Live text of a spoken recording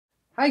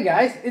Hi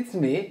guys, it's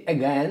me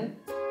again.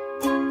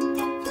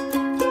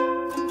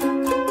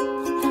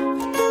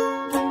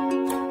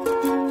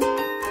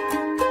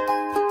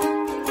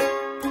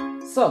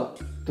 So,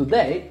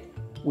 today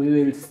we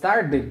will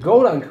start the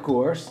Golang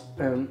course.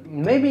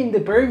 Maybe in the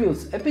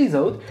previous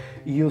episode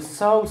you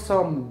saw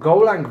some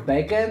Golang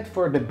backend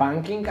for the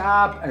banking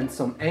app and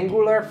some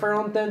Angular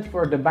frontend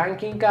for the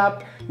banking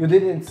app. You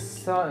didn't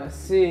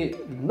see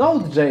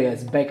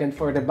Node.js backend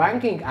for the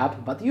banking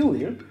app, but you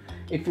will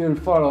if you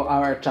follow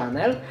our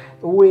channel.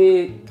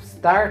 We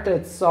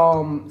started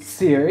some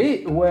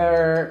series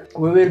where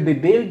we will be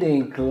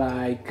building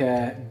like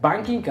a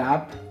banking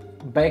app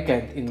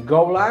backend in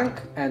Golang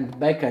and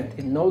backend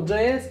in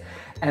Node.js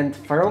and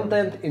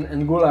frontend in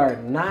Angular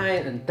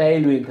 9 and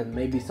Tailwind and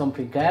maybe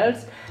something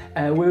else.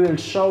 We will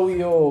show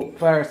you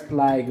first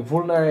like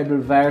vulnerable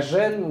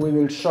version. We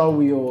will show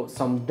you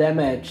some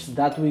damage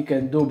that we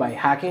can do by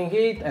hacking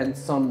it and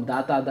some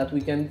data that we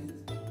can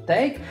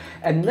take.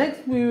 And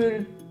next we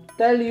will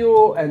tell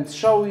you and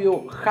show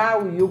you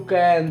how you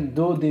can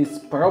do this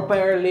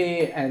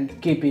properly and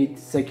keep it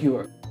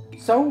secure.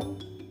 So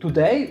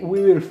today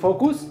we will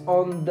focus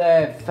on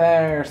the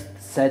first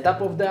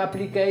setup of the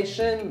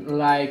application,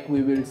 like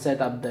we will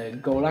set up the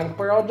Golang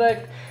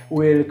project,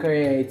 we'll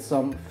create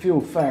some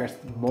few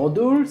first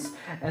modules,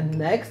 and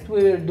next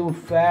we will do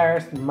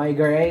first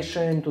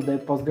migration to the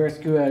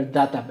PostgreSQL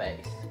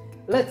database.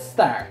 Let's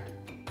start.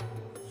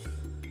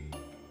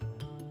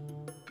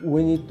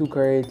 We need to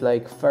create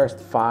like first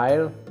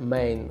file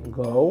main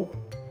go.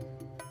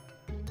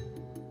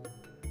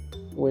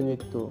 We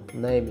need to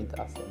name it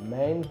as a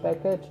main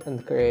package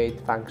and create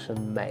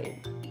function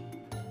main.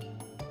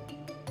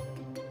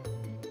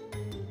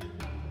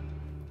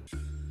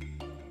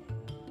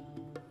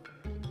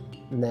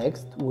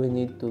 Next we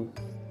need to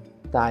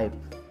type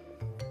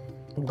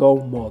go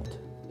mod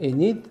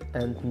init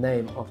and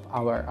name of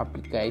our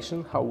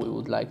application, how we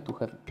would like to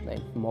have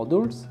named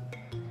modules.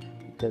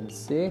 You can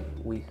see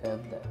we have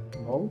the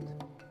mode.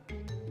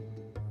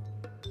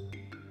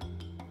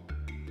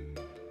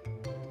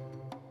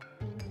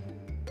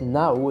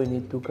 Now we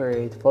need to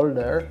create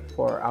folder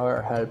for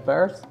our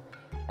helpers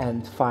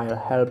and file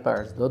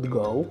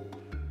helpers.go.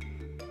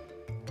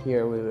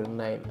 Here we will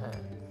name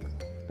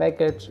a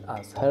package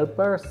as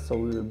helpers, so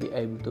we will be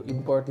able to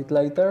import it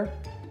later.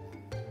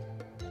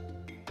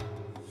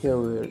 Here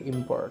we will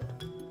import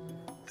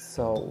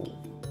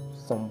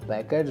some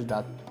package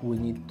that we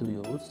need to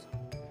use.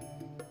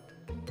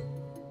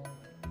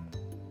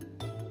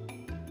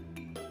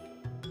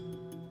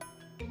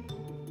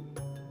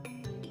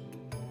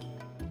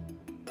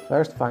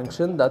 First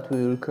function that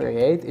we will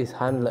create is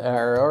handle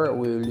error.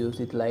 We will use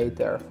it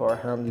later for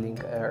handling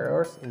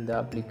errors in the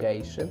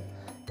application.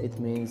 It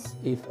means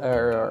if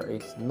error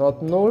is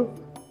not null,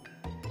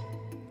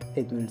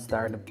 it will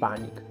start a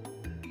panic.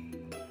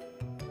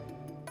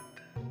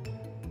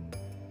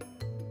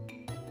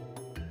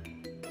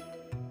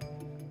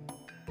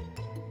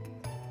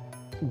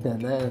 The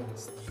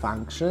next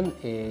function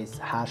is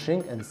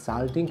hashing and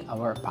salting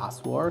our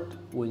password.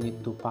 We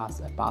need to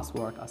pass a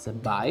password as a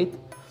byte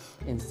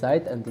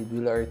inside and it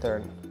will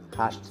return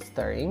hashed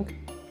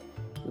string.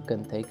 You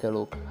can take a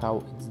look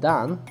how it's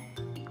done.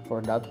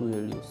 For that we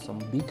will use some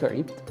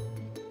bcrypt.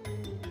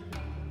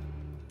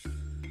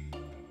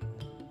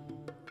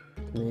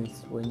 It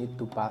means we need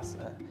to pass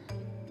a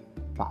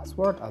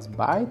password as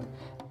byte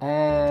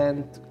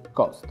and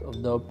cost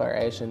of the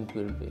operation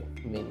will be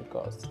min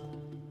cost.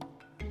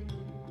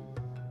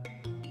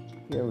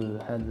 Here we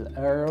will handle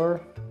error,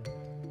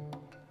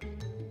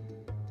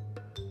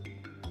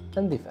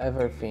 and if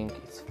everything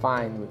is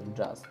fine, we'll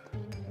just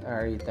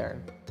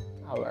return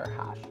our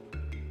hash.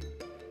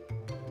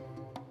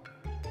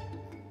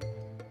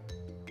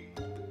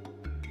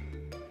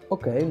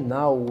 Okay,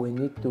 now we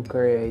need to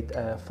create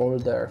a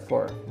folder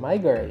for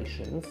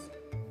migrations,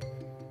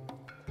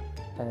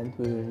 and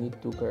we will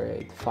need to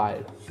create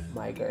file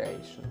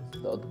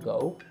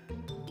migrations.go.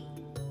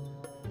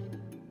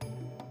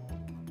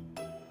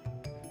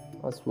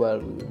 As well,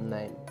 we will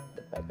name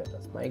the package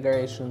as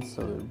migration,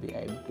 so we'll be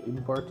able to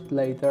import it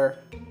later.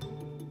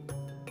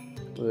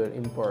 We will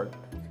import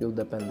few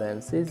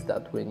dependencies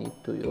that we need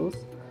to use.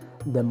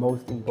 The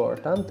most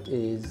important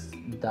is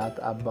that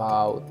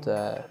about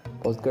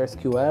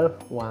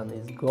PostgreSQL. One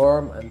is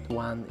GORM and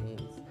one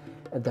is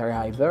a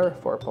driver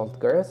for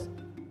Postgres.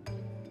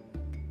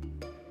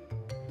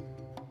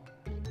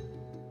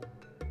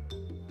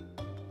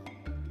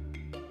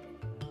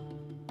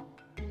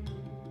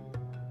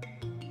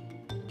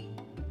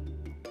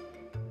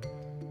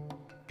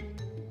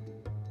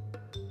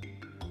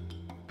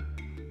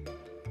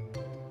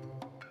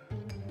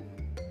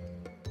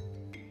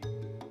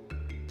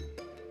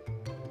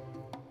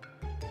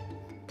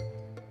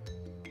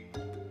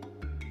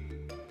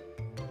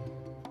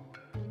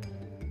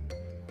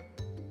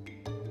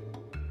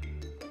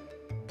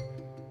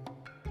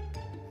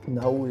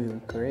 Now we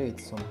will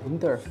create some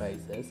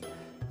interfaces.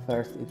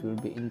 First it will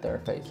be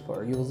interface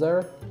for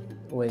user.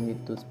 We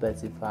need to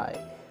specify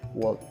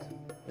what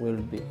will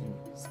be in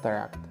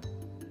struct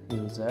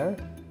user,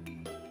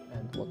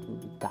 and what will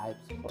be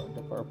types for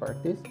the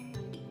properties.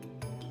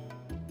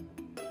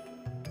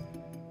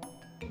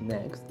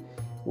 Next,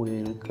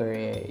 we will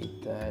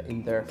create an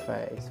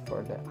interface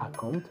for the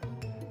account.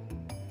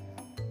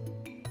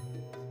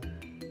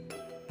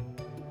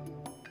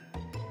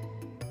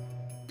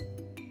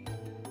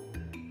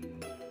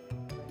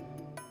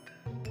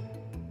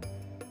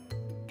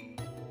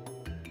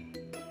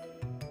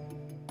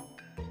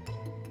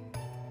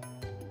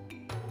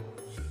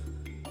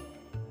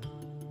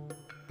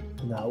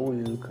 Now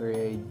we will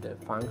create the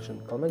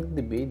function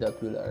connectDB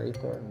that will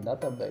return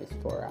database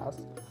for us.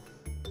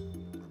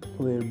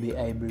 We will be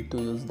able to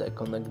use the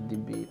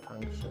connectDB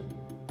function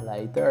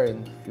later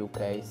in few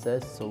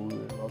cases, so we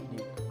will not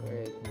need to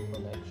create new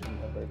connection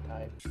every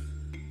time.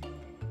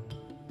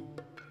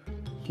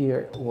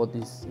 Here, what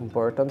is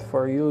important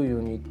for you, you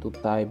need to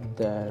type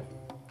the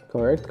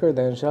correct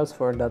credentials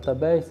for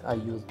database. I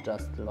use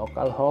just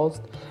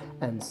localhost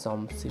and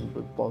some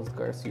simple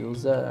Postgres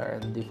user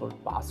and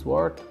default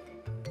password.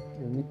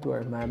 You need to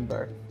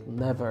remember to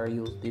never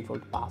use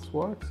default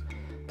passwords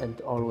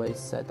and always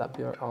set up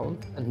your own,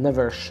 and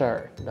never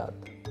share that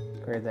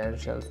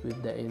credentials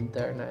with the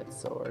internet,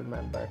 so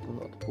remember to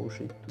not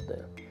push it to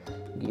the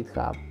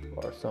GitHub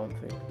or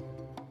something.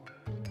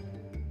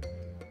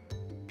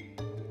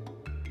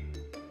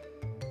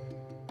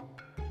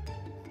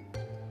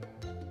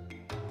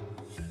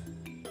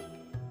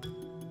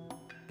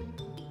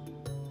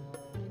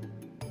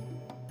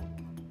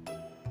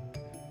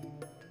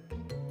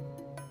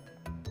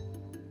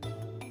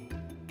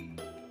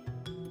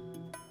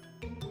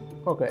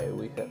 Okay,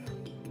 we have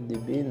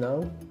DB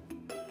now.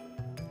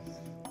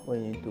 We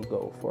need to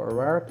go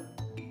forward.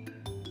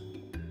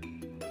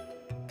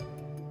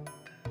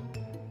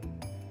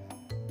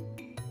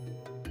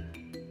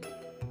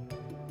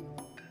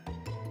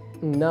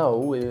 Now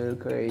we will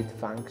create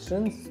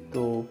functions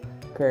to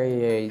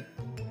create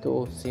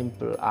two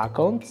simple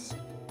accounts.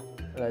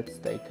 Let's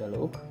take a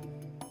look.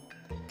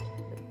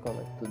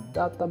 Connect to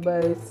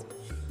database.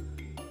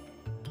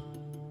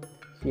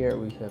 Here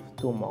we have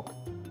two mock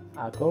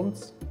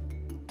accounts.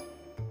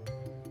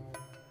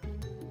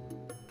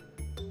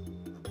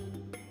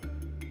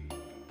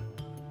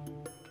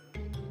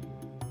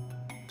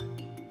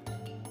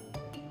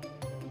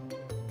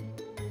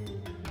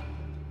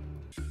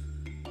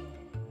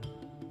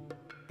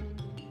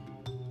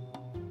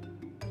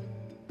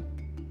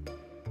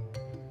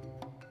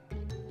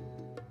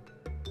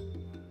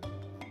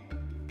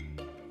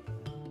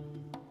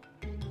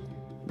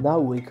 Now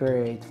we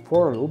create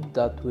for loop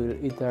that will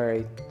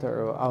iterate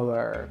through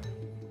our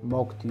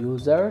mocked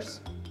users,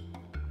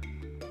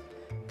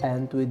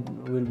 and we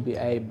will be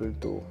able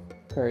to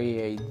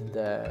create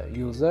the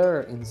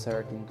user,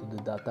 insert into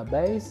the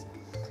database,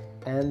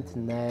 and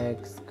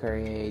next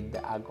create the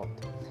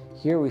account.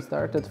 Here we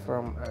started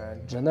from a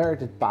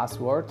generated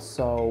password,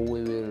 so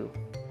we will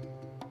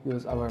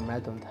use our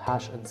method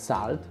hash and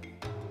salt.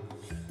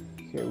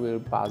 Here we'll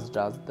pass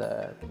just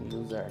the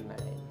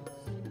username.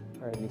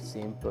 Really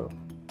simple.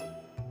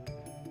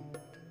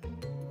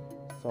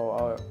 So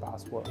our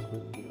password will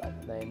be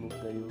like name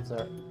of the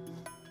user.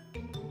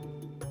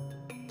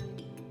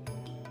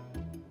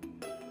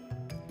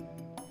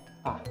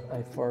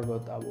 I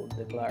forgot about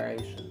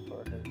declaration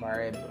for the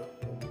variable.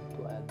 We need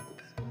to add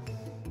this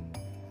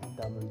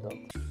double dot.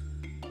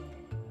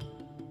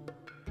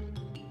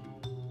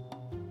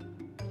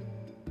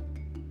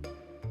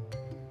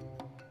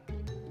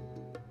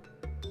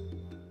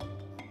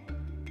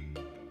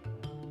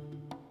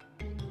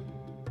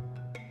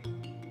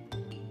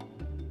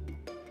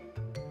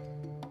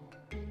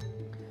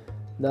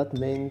 That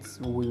means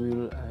we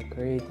will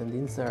create and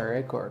insert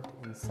record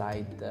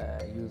inside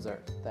the user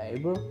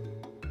table.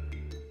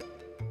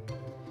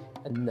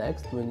 And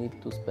next we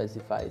need to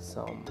specify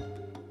some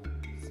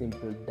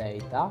simple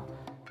data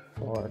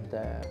for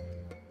the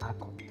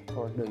account,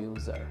 for the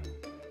user,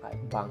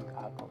 like bank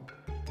account.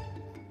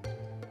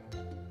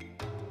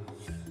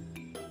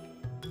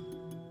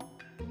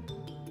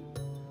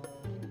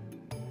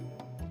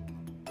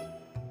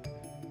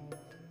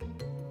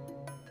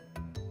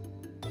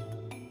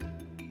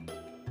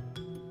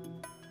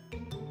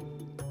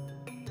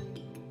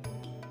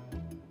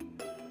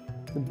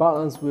 The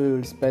balance we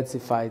will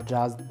specify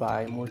just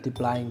by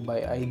multiplying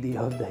by ID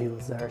of the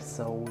user,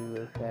 so we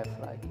will have,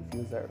 like, if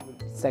user will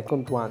be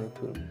second one, it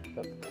will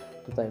have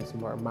 2 times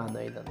more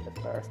money than the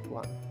first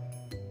one.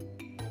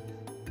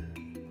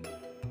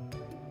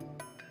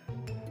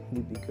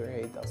 DB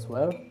create as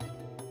well.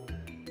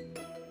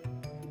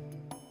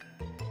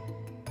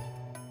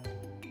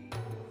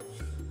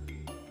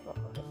 I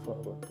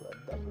forgot to add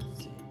double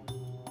C.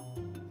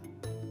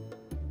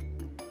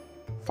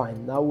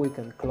 Fine, now we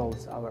can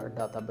close our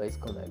database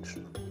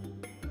connection.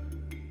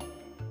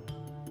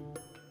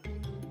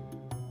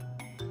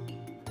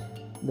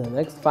 The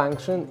next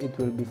function, it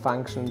will be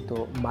function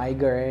to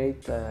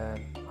migrate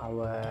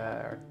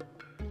our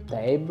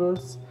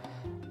tables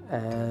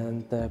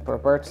and the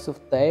properties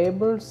of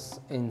tables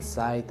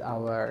inside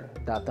our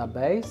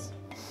database.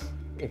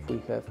 If we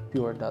have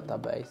pure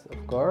database,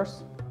 of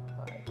course,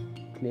 like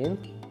clean.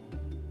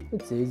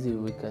 It's easy,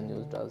 we can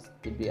use just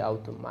db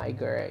auto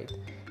migrate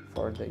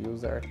for the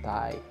user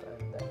type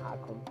and the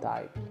account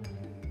type.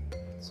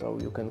 So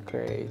you can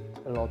create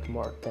a lot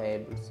more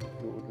tables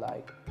if you would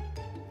like.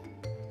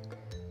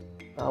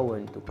 Now we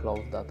need to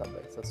close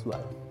database as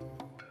well.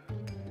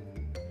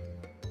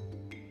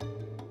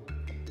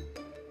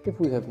 If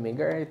we have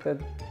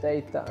migrated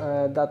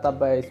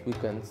database, we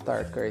can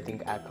start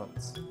creating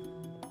accounts.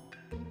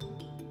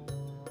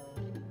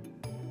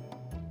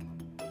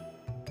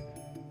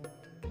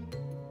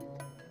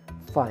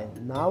 Fine,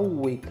 now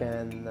we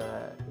can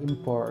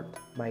import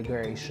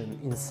migration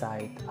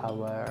inside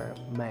our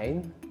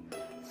main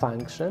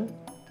function.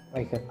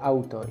 I have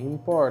auto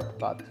import,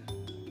 but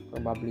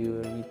probably you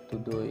will need to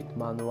do it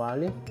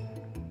manually.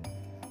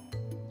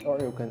 Or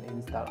you can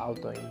install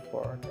auto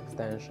import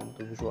extension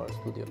to Visual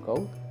Studio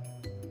Code.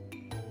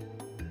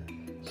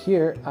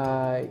 Here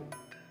I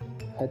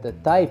had a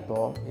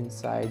typo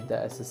inside the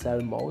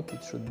SSL mode.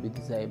 It should be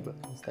disabled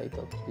instead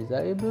of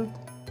disabled.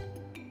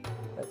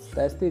 Let's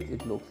test it.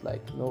 It looks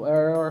like no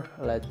error.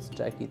 Let's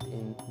check it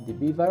in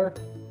dbeaver.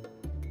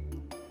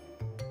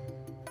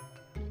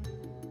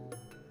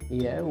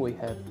 Yeah, we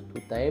have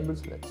two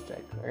tables. Let's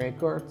check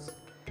records.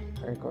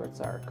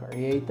 Records are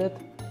created.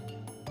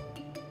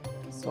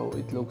 So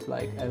it looks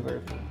like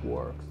everything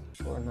works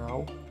for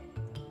now.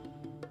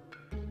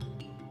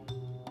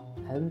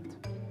 And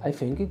I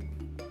think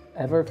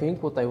everything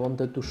what I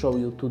wanted to show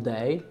you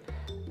today.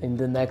 In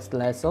the next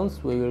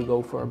lessons we will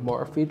go for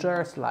more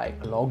features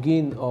like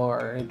login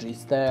or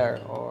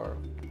register or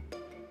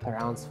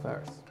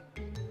transfers.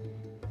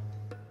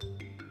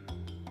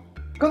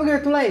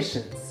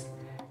 Congratulations!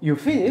 You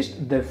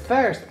finished the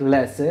first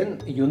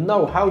lesson. You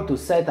know how to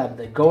set up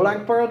the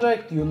Golang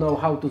project, you know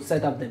how to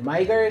set up the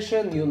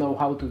migration, you know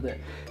how to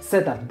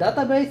set up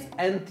database,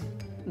 and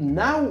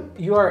now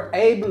you are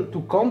able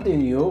to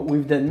continue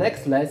with the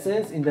next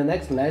lessons. In the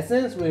next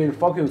lessons we will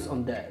focus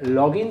on the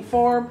login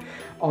form,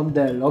 on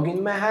the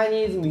login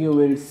mechanism. You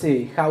will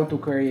see how to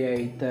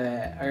create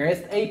a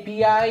REST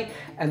API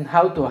and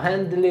how to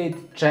handle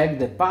it, check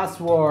the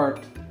password,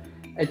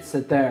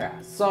 etc.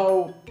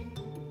 So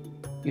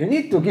you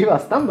need to give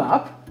us thumb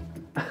up.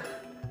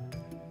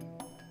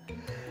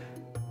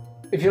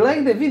 If you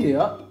like the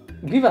video,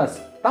 give us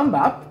thumb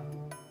up.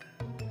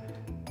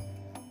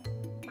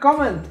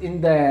 Comment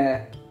in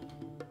the...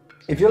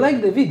 If you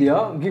like the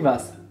video, give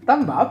us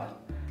thumb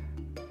up.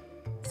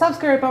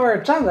 Subscribe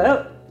our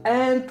channel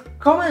and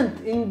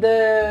comment in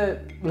the...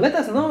 Let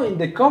us know in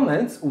the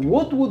comments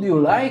what would you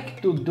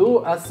like to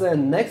do as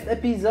next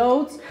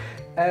episodes.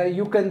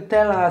 You can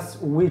tell us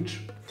which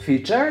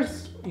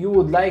features you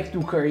would like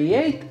to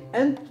create,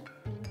 and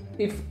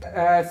if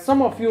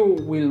some of you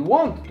will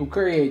want to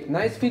create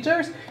nice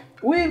features,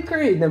 we'll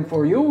create them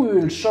for you. We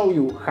will show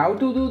you how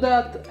to do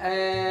that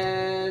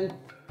and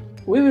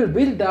we will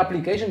build the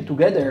application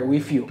together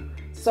with you.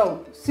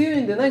 So see you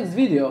in the next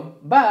video.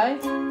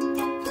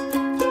 Bye!